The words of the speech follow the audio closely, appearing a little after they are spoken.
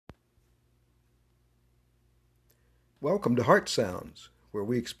Welcome to Heart Sounds, where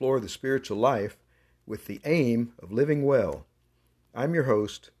we explore the spiritual life with the aim of living well. I'm your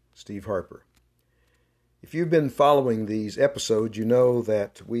host, Steve Harper. If you've been following these episodes, you know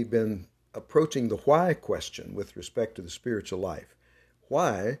that we've been approaching the why question with respect to the spiritual life.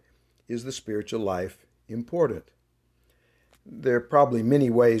 Why is the spiritual life important? There are probably many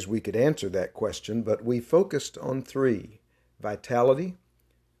ways we could answer that question, but we focused on three: vitality,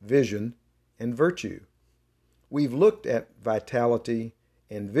 vision, and virtue. We've looked at vitality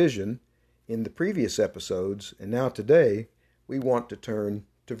and vision in the previous episodes, and now today we want to turn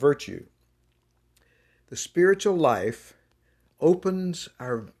to virtue. The spiritual life opens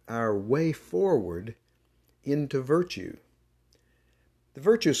our way forward into virtue. The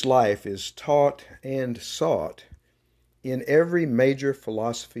virtuous life is taught and sought in every major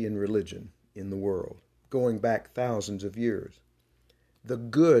philosophy and religion in the world, going back thousands of years. The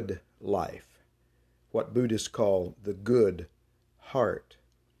good life, what Buddhists call the good heart,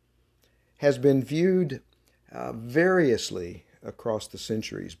 has been viewed variously across the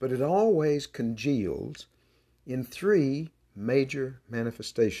centuries, but it always congeals in three major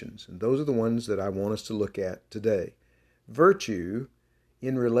manifestations, and those are the ones that I want us to look at today. Virtue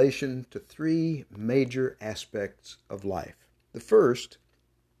in relation to three major aspects of life. The first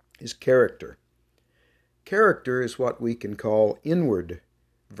is character. Character is what we can call inward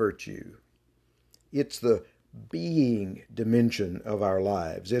virtue. It's the being dimension of our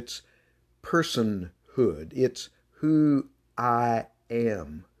lives. It's personhood. It's who I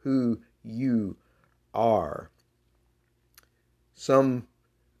am, who you are. Some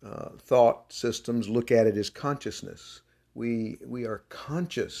thought systems look at it as consciousness. We are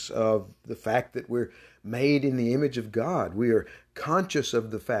conscious of the fact that we're made in the image of God. We are conscious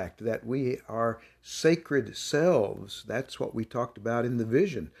of the fact that we are sacred selves. That's what we talked about in the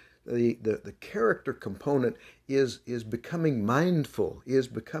vision. The character component is becoming mindful, is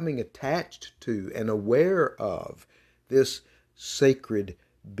becoming attached to and aware of this sacred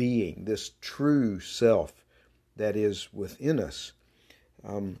being, this true self that is within us.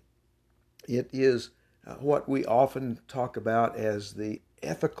 It is what we often talk about as the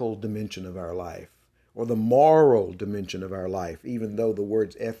ethical dimension of our life, or the moral dimension of our life, even though the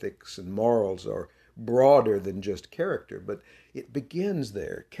words ethics and morals are broader than just character, but it begins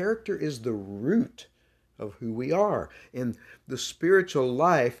there. Character is the root of who we are, and the spiritual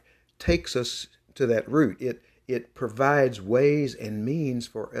life takes us to that root. It provides ways and means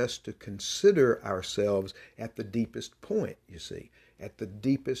for us to consider ourselves at the deepest point, you see, at the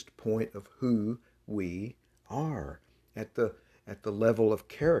deepest point of who we are, at the level of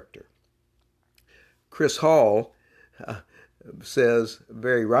character. Chris Hall says,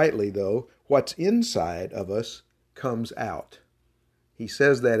 very rightly though, what's inside of us comes out. He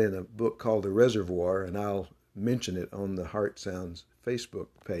says that in a book called The Reservoir, and I'll mention it on the Heart Sounds Facebook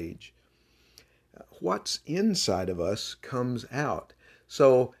page. What's inside of us comes out.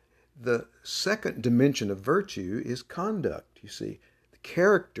 So the second dimension of virtue is conduct, you see. The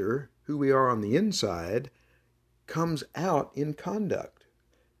character, who we are on the inside, comes out in conduct.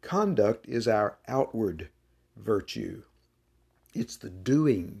 Conduct is our outward virtue. It's the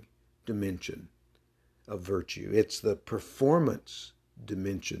doing dimension of virtue. It's the performance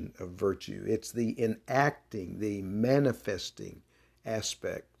dimension of virtue. It's the enacting, the manifesting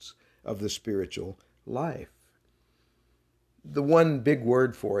aspects of the spiritual life. The one big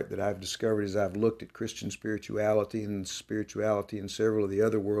word for it that I've discovered as I've looked at Christian spirituality and spirituality in several of the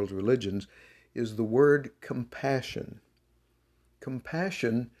other world religions is the word compassion.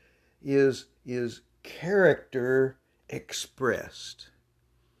 Compassion is character expressed.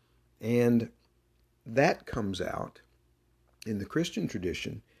 And that comes out in the Christian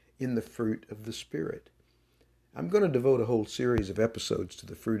tradition in the fruit of the Spirit. I'm going to devote a whole series of episodes to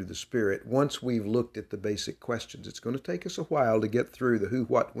the fruit of the Spirit once we've looked at the basic questions. It's going to take us a while to get through the who,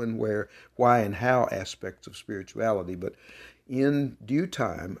 what, when, where, why, and how aspects of spirituality, but in due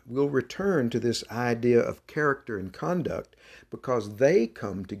time, we'll return to this idea of character and conduct because they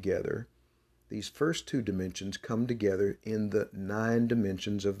come together. These first two dimensions come together in the 9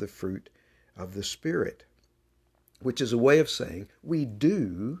 dimensions of the fruit of the Spirit, which is a way of saying we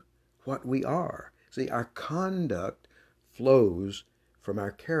do what we are. See, our conduct flows from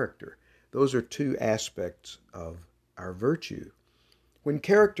our character. Those are two aspects of our virtue. When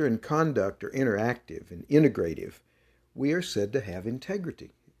character and conduct are interactive and integrative, we are said to have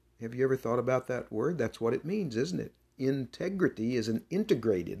integrity. Have you ever thought about that word? That's what it means, isn't it? Integrity is an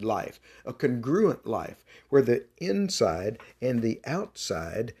integrated life, a congruent life, where the inside and the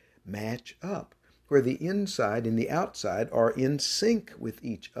outside match up, where the inside and the outside are in sync with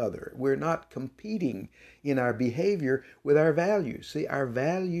each other. We're not competing in our behavior with our values. See, our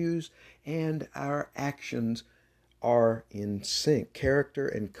values and our actions are in sync. Character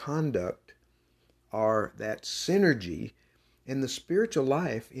and conduct are that synergy, and the spiritual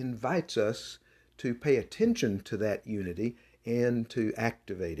life invites us to pay attention to that unity and to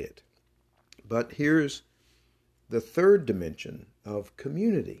activate it. But here's the third dimension of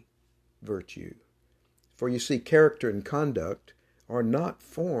community virtue. For you see, character and conduct are not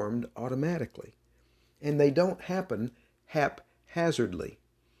formed automatically, and they don't happen haphazardly.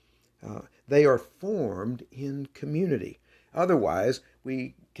 They are formed in community. Otherwise,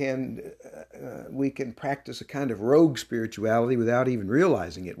 we can practice a kind of rogue spirituality without even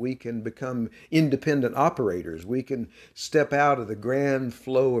realizing it. We can become independent operators. We can step out of the grand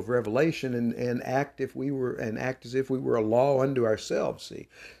flow of revelation and act as if we were a law unto ourselves. See,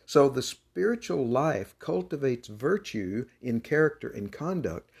 so the spiritual life cultivates virtue in character and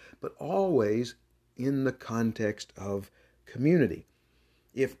conduct, but always in the context of community.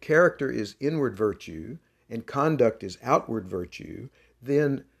 If character is inward virtue and conduct is outward virtue,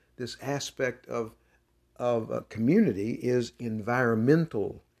 then this aspect of a community is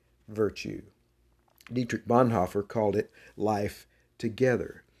environmental virtue. Dietrich Bonhoeffer called it life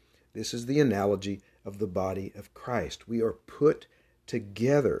together. This is the analogy of the body of Christ. We are put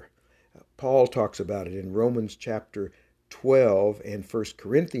together. Paul talks about it in Romans chapter 12 and 1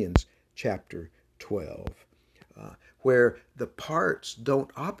 Corinthians chapter 12, where the parts don't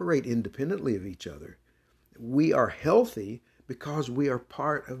operate independently of each other. We are healthy because we are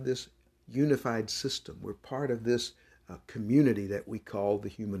part of this unified system. We're part of this community that we call the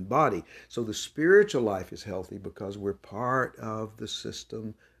human body. So the spiritual life is healthy because we're part of the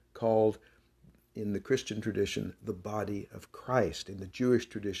system called, in the Christian tradition, the body of Christ. In the Jewish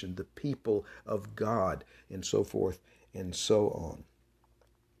tradition, the people of God, and so forth and so on.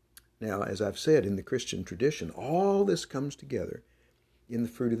 Now, as I've said, in the Christian tradition, all this comes together in the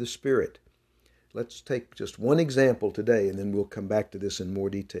fruit of the Spirit. Let's take just one example today, and then we'll come back to this in more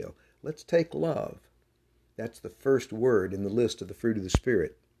detail. Let's take love. That's the first word in the list of the fruit of the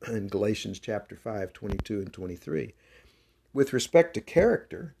Spirit in Galatians chapter 5, 22 and 23. With respect to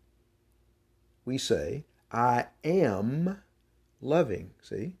character, we say, I am loving.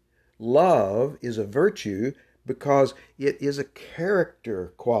 See? Love is a virtue because it is a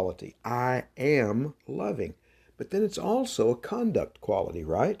character quality. I am loving. But then it's also a conduct quality,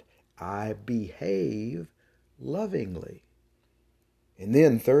 right? I behave lovingly. And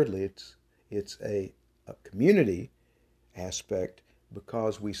then thirdly, it's a community aspect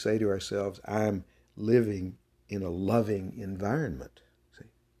because we say to ourselves, I'm living in a loving environment. See?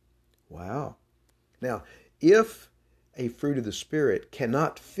 Wow. Now, if a fruit of the Spirit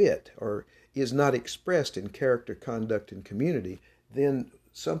cannot fit or is not expressed in character, conduct, and community, then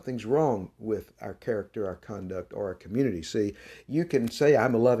something's wrong with our character, our conduct, or our community. See, you can say,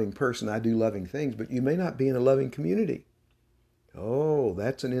 I'm a loving person, I do loving things, but you may not be in a loving community. Oh,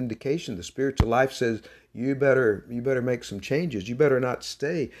 that's an indication. The spiritual life says, you better make some changes. You better not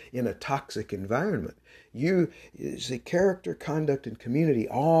stay in a toxic environment. You see, character, conduct, and community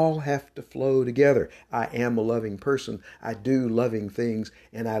all have to flow together. I am a loving person. I do loving things,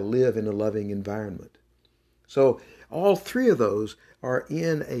 and I live in a loving environment. So all three of those are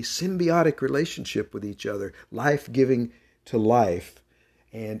in a symbiotic relationship with each other, life-giving to life.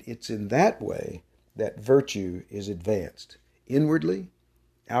 And it's in that way that virtue is advanced, inwardly,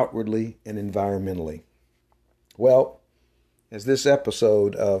 outwardly, and environmentally. Well, as this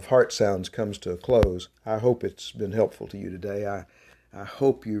episode of Heart Sounds comes to a close, I hope it's been helpful to you today. I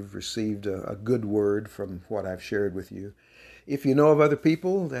hope you've received a good word from what I've shared with you. If you know of other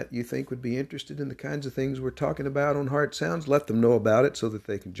people that you think would be interested in the kinds of things we're talking about on Heart Sounds, let them know about it so that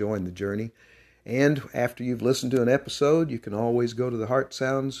they can join the journey. And after you've listened to an episode, you can always go to the Heart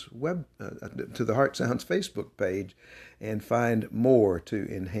Sounds to the Heart Sounds Facebook page and find more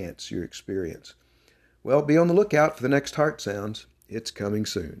to enhance your experience. Well, be on the lookout for the next Heart Sounds. It's coming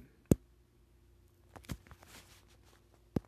soon.